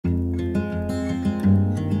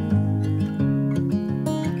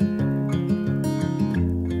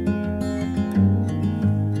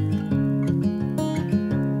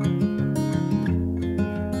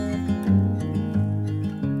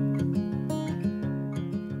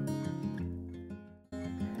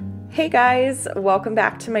Hey guys, welcome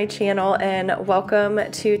back to my channel and welcome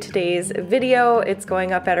to today's video. It's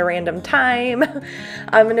going up at a random time.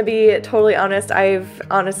 I'm gonna be totally honest, I've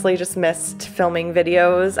honestly just missed filming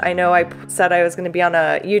videos. I know I said I was gonna be on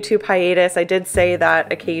a YouTube hiatus. I did say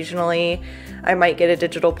that occasionally I might get a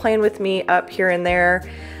digital plan with me up here and there.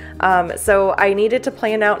 So I needed to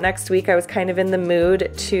plan out next week. I was kind of in the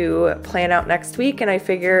mood to plan out next week, and I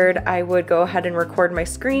figured I would go ahead and record my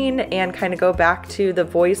screen and kind of go back to the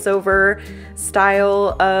voiceover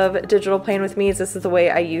style of digital plan with me. This is the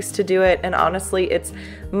way I used to do it, and honestly, it's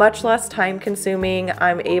much less time consuming.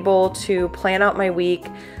 I'm able to plan out my week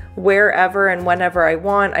wherever and whenever I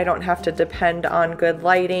want. I don't have to depend on good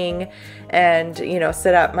lighting and,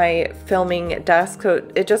 sit at my filming desk. So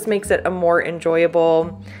it just makes it a more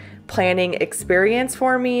enjoyable planning experience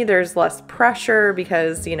for me. There's less pressure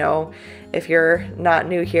because, if you're not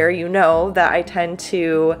new here, you know that I tend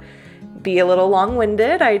to be a little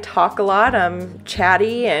long-winded. I talk a lot, I'm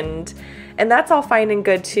chatty, and that's all fine and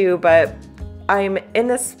good too, but I'm in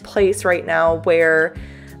this place right now where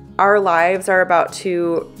our lives are about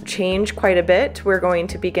to change quite a bit. We're going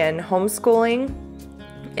to begin homeschooling,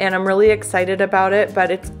 and I'm really excited about it,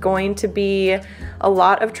 but it's going to be a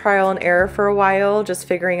lot of trial and error for a while, just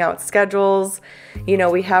figuring out schedules.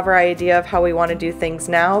 We have our idea of how we want to do things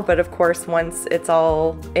now, but of course, once it's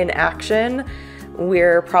all in action,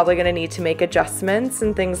 we're probably going to need to make adjustments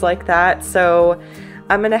and things like that. So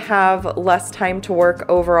I'm going to have less time to work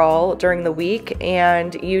overall during the week,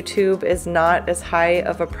 and YouTube is not as high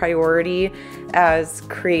of a priority as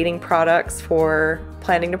creating products for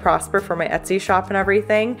Planning to Prosper for my Etsy shop and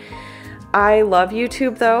everything. I love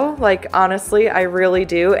YouTube though, honestly, I really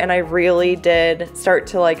do, and I really did start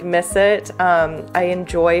to miss it. I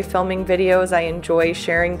enjoy filming videos, I enjoy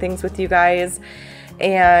sharing things with you guys,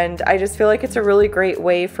 and I just feel like it's a really great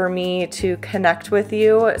way for me to connect with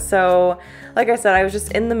you. So like I said, I was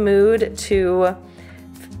just in the mood to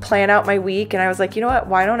plan out my week, and I was like, you know what,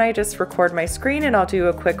 why don't I just record my screen and I'll do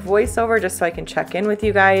a quick voiceover just so I can check in with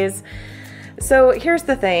you guys. So here's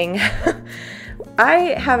the thing.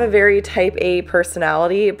 I have a very type A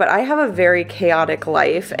personality, but I have a very chaotic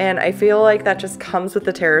life, and I feel like that just comes with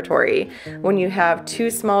the territory. When you have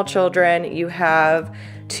 2 small children, you have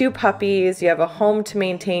 2 puppies, you have a home to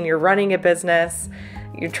maintain, you're running a business,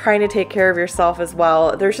 you're trying to take care of yourself as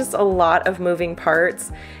well. There's just a lot of moving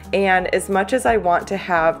parts, and as much as I want to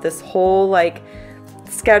have this whole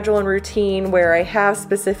schedule and routine where I have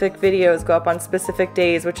specific videos go up on specific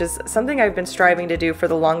days, which is something I've been striving to do for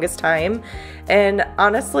the longest time, and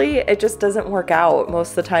honestly it just doesn't work out most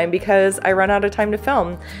of the time because I run out of time to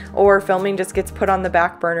film, or filming just gets put on the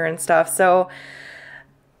back burner and stuff. So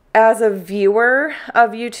as a viewer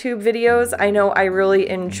of YouTube videos, I know I really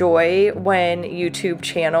enjoy when YouTube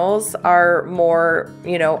channels are more,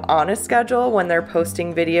 on a schedule, when they're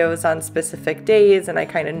posting videos on specific days and I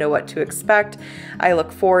kind of know what to expect. I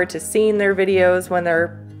look forward to seeing their videos when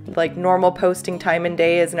they're normal posting time and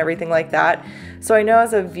day is and everything like that. So I know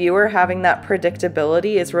as a viewer, having that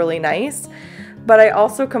predictability is really nice, but I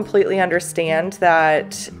also completely understand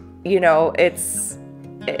that,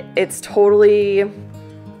 it's totally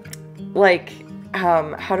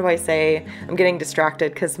how do I say, I'm getting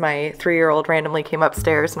distracted because my 3-year-old randomly came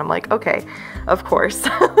upstairs, and I'm like, okay, of course.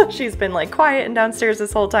 She's been quiet and downstairs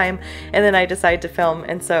this whole time, and then I decide to film,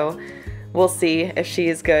 and so we'll see if she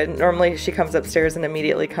is good. Normally she comes upstairs and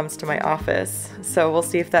immediately comes to my office, so we'll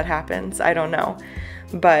see if that happens. I don't know,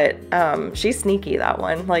 but she's sneaky, that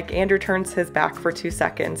one. Andrew turns his back for 2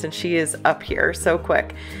 seconds and she is up here so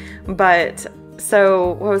quick. But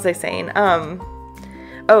so what was I saying?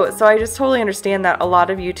 So I just totally understand that a lot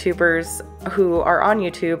of YouTubers who are on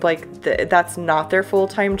YouTube, that's not their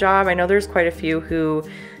full-time job. I know there's quite a few who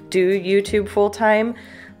do YouTube full-time,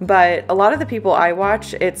 but a lot of the people I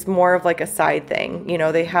watch, it's more of a side thing.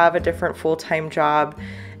 They have a different full-time job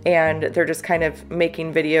and they're just kind of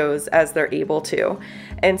making videos as they're able to.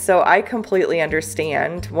 And so I completely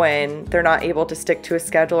understand when they're not able to stick to a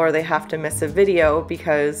schedule or they have to miss a video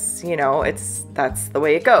because, that's the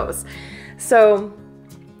way it goes. So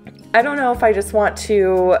I don't know if I just want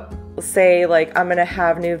to say I'm gonna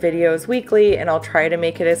have new videos weekly and I'll try to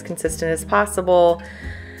make it as consistent as possible.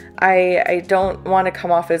 I don't want to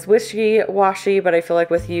come off as wishy-washy, but I feel like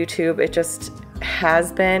with YouTube it just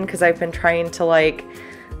has been, because I've been trying to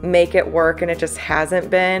make it work and it just hasn't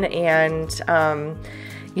been. And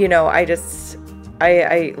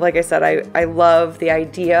I like I said, I love the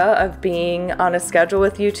idea of being on a schedule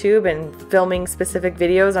with YouTube and filming specific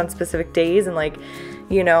videos on specific days and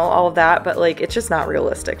all of that, but it's just not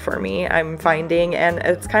realistic for me, I'm finding, and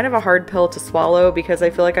it's kind of a hard pill to swallow because I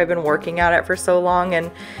feel like I've been working at it for so long,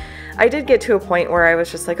 and I did get to a point where I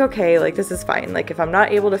was just like, okay, like this is fine. Like if I'm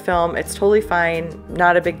not able to film, it's totally fine,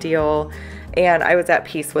 not a big deal. And I was at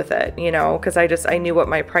peace with it, you know, because I knew what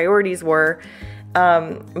my priorities were.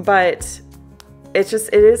 But it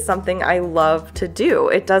is something I love to do.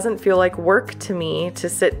 It doesn't feel like work to me to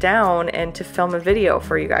sit down and to film a video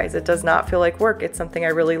for you guys. It does not feel like work. It's something I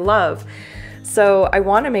really love. So I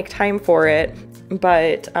want to make time for it.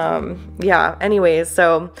 But yeah, anyways,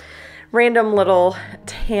 so random little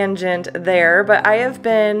tangent there. But I have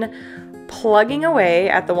been plugging away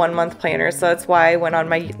at the 1 month planner. So that's why I went on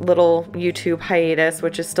my little YouTube hiatus,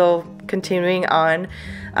 which is still continuing on.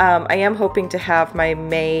 I am hoping to have my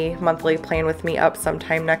May monthly plan with me up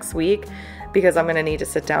sometime next week because I'm going to need to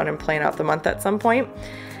sit down and plan out the month at some point.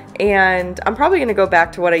 And I'm probably going to go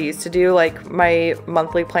back to what I used to do. Like my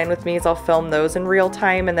monthly plan with me is I'll film those in real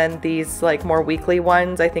time. And then these like more weekly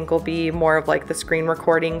ones, I think will be more of like the screen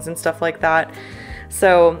recordings and stuff like that.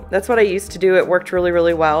 So that's what I used to do. It worked really,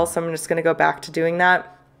 really well. So I'm just going to go back to doing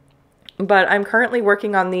that. But I'm currently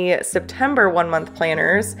working on the September 1 month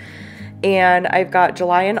planners. And I've got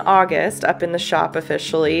July and August up in the shop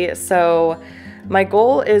officially. So my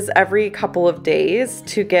goal is every couple of days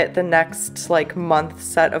to get the next like month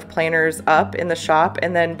set of planners up in the shop.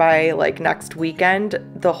 And then by like next weekend,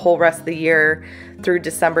 the whole rest of the year through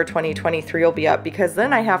December 2023 will be up, because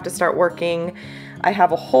then I have to start working. I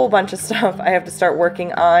have a whole bunch of stuff I have to start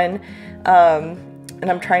working on.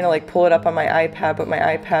 And I'm trying to like pull it up on my iPad, but my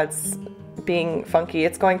iPad's being funky.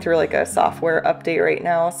 It's going through like a software update right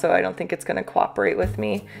now, so I don't think it's going to cooperate with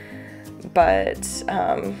me. But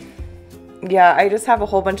yeah, I just have a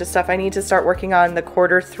whole bunch of stuff. I need to start working on the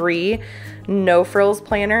Q3 no frills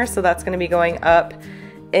planner, so that's going to be going up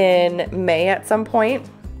in May at some point.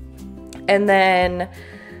 And then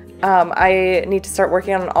I need to start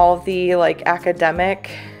working on all of the like academic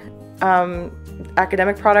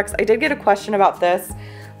products. I did get a question about this,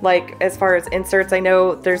 like as far as inserts. I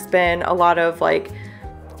know there's been a lot of like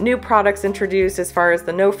new products introduced as far as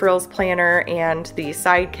the no frills planner and the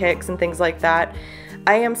sidekicks and things like that.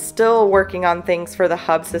 I am still working on things for the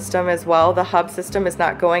hub system as well. The hub system is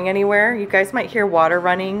not going anywhere. You guys might hear water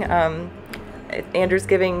running. Andrew's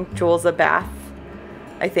giving Jules a bath,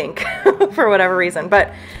 I think, for whatever reason.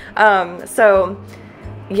 But so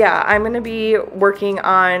yeah, I'm going to be working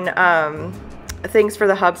on things for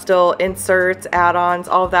the hub still, inserts, add-ons,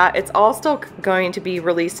 all of that. It's all still going to be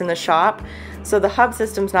released in the shop. So the hub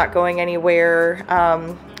system's not going anywhere.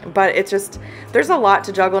 But it's just, there's a lot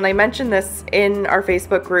to juggle. And I mentioned this in our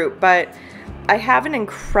Facebook group, but I have an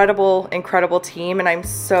incredible, incredible team, and I'm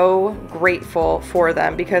so grateful for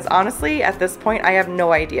them, because honestly, at this point, I have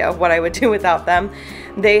no idea what I would do without them.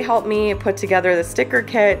 They helped me put together the sticker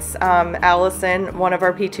kits. Allison, one of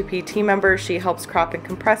our P2P team members, she helps crop and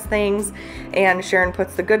compress things, and Sharon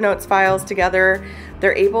puts the good notes files together.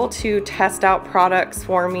 They're able to test out products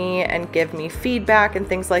for me and give me feedback and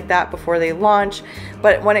things like that before they launch.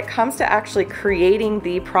 But when it comes to actually creating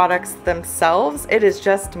the products themselves, it is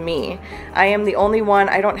just me. I am the only one.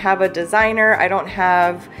 I don't have a designer. I don't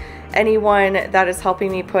have anyone that is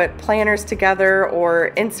helping me put planners together or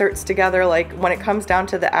inserts together. Like when it comes down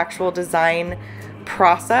to the actual design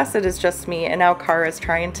process, it is just me. And now Kara's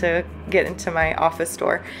trying to get into my office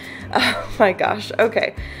door. Oh my gosh.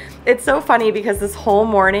 Okay. It's so funny because this whole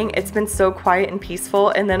morning it's been so quiet and peaceful,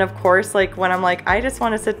 and then of course, like when I'm like, I just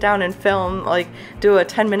want to sit down and film, like do a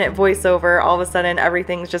 10-minute voiceover, all of a sudden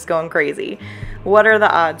everything's just going crazy. What are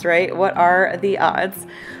the odds, right? What are the odds?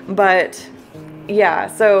 But yeah,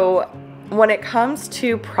 so when it comes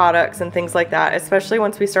to products and things like that, especially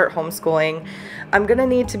once we start homeschooling, I'm going to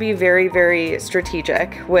need to be very, very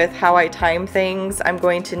strategic with how I time things. I'm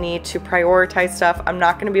going to need to prioritize stuff. I'm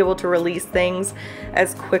not going to be able to release things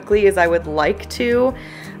as quickly as I would like to.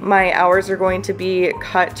 My hours are going to be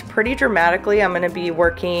cut pretty dramatically. I'm going to be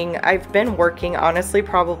working, I've been working honestly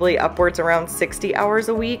probably upwards around 60 hours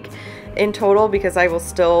a week in total, because I will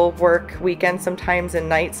still work weekends sometimes and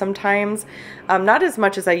nights sometimes. Not as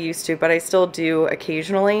much as I used to, but I still do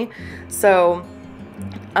occasionally. So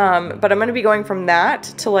but I'm going to be going from that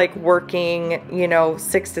to like working, you know,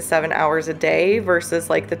 6 to 7 hours a day versus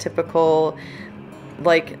like the typical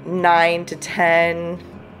like 9 to 10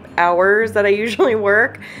 hours that I usually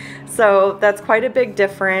work. So that's quite a big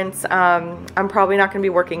difference. I'm probably not going to be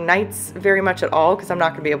working nights very much at all, because I'm not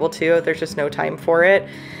going to be able to. There's just no time for it.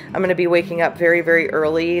 I'm going to be waking up very, very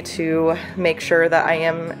early to make sure that I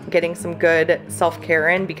am getting some good self-care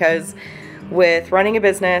in, because with running a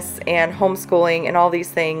business and homeschooling and all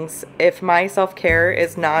these things, if my self-care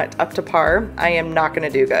is not up to par, I am not going to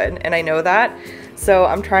do good. And I know that. So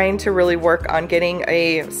I'm trying to really work on getting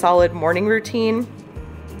a solid morning routine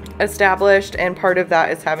established, and part of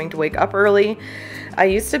that is having to wake up early. I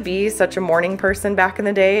used to be such a morning person back in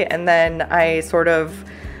the day, and then I sort of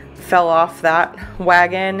fell off that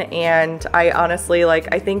wagon, and I honestly,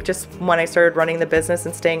 like, I think just when I started running the business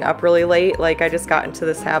and staying up really late, like, I just got into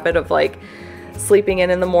this habit of like sleeping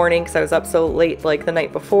in the morning because I was up so late like the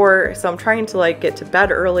night before. So I'm trying to like get to bed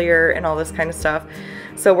earlier and all this kind of stuff.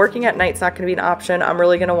 So working at night's not going to be an option. I'm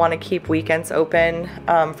really going to want to keep weekends open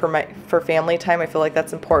for family time. I feel like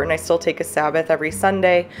that's important. I still take a Sabbath every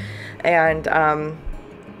Sunday, and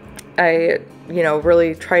I, you know,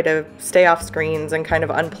 really try to stay off screens and kind of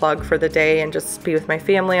unplug for the day and just be with my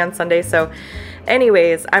family on Sunday. So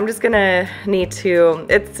anyways, I'm just gonna need to,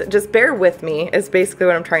 just bear with me is basically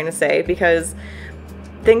what I'm trying to say, because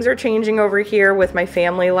things are changing over here with my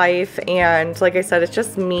family life, and like I said, it's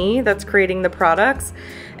just me that's creating the products.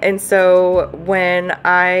 And so when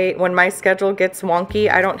my schedule gets wonky,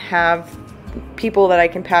 I don't have people that I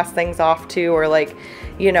can pass things off to, or like,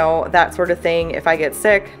 you know, that sort of thing. If I get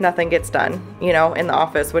sick, nothing gets done, you know, in the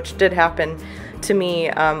office, which did happen to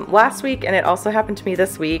me last week, and it also happened to me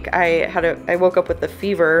this week. I woke up with a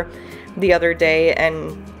fever the other day,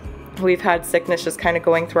 and we've had sickness just kind of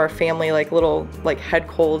going through our family, like little like head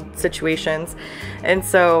cold situations. And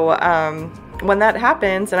so when that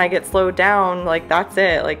happens and I get slowed down, like that's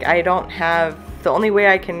it. Like I don't have, the only way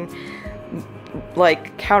I can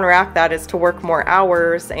like counteract that is to work more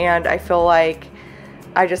hours, and I feel like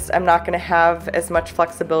I'm not going to have as much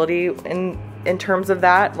flexibility in terms of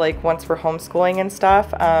that, like once we're homeschooling and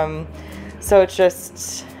stuff. So it's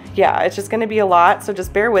just, yeah, it's just going to be a lot. So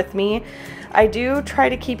just bear with me. I do try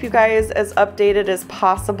to keep you guys as updated as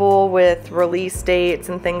possible with release dates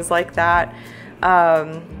and things like that.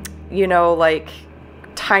 You know, like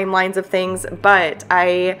timelines of things, but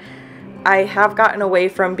I have gotten away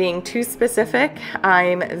from being too specific.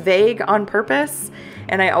 I'm vague on purpose,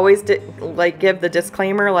 and I always like give the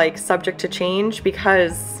disclaimer like subject to change,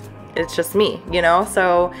 because it's just me, you know.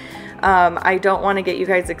 So I don't want to get you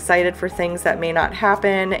guys excited for things that may not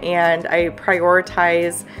happen, and I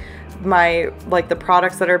prioritize the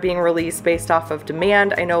products that are being released based off of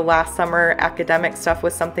demand. I know last summer academic stuff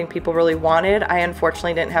was something people really wanted. I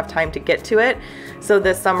unfortunately didn't have time to get to it. So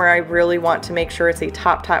this summer I really want to make sure it's a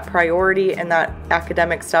top priority, and that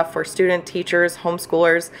academic stuff for student teachers,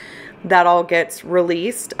 homeschoolers, that all gets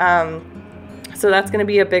released. So that's going to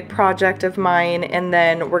be a big project of mine. And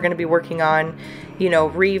then we're going to be working on, you know,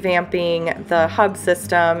 revamping the hub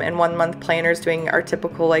system and 1 month planners, doing our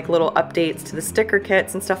typical like little updates to the sticker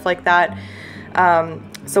kits and stuff like that.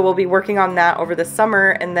 So we'll be working on that over the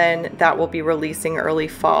summer, and then that will be releasing early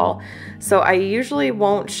fall. So I usually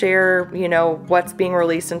won't share, you know, what's being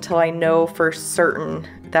released until I know for certain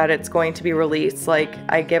that it's going to be released. Like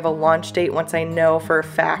I give a launch date once I know for a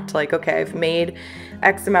fact, like, okay, I've made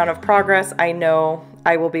X amount of progress. I know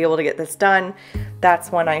I will be able to get this done.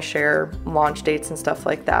 That's when I share launch dates and stuff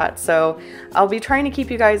like that. So I'll be trying to keep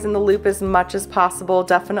you guys in the loop as much as possible.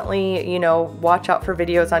 Definitely, you know, watch out for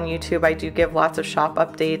videos on YouTube. I do give lots of shop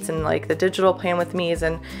updates and like the digital plan with me's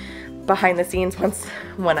and behind the scenes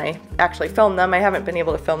when I actually film them. I haven't been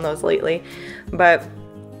able to film those lately, but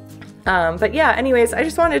yeah, anyways, I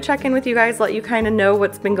just wanted to check in with you guys, let you kind of know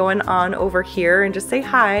what's been going on over here, and just say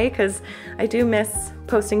hi, because I do miss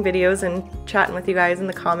posting videos and chatting with you guys in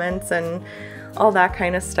the comments and all that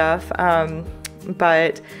kind of stuff.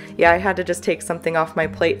 But yeah, I had to just take something off my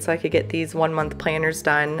plate so I could get these 1 month planners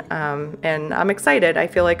done, and I'm excited. I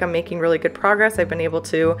feel like I'm making really good progress. I've been able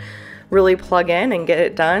to really plug in and get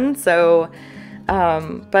it done. So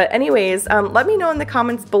but anyways, let me know in the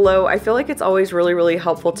comments below. I feel like it's always really, really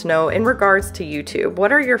helpful to know in regards to YouTube.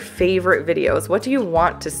 What are your favorite videos? What do you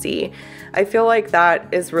want to see? I feel like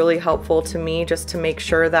that is really helpful to me, just to make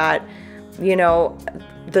sure that, you know,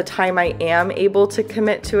 the time I am able to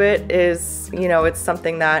commit to it is, you know, it's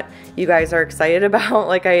something that you guys are excited about.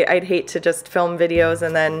 Like I'd hate to just film videos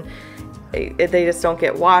and then they just don't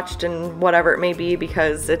get watched and whatever it may be,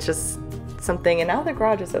 because it's just something. And now the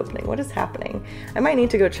garage is opening. What is happening? I might need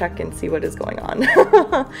to go check and see what is going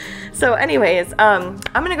on. So anyways, I'm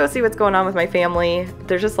gonna go see what's going on with my family.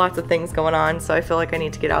 There's just lots of things going on, so I feel like I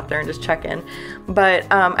need to get out there and just check in. But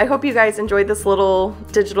I hope you guys enjoyed this little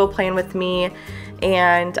digital plan with me.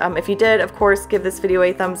 And if you did, of course, give this video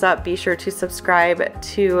a thumbs up. Be sure to subscribe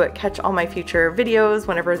to catch all my future videos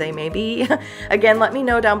whenever they may be. Again, let me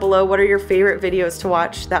know down below what are your favorite videos to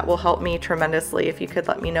watch. That will help me tremendously if you could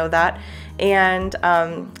let me know that. And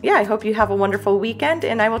yeah, I hope you have a wonderful weekend,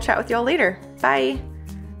 and I will chat with y'all later. Bye.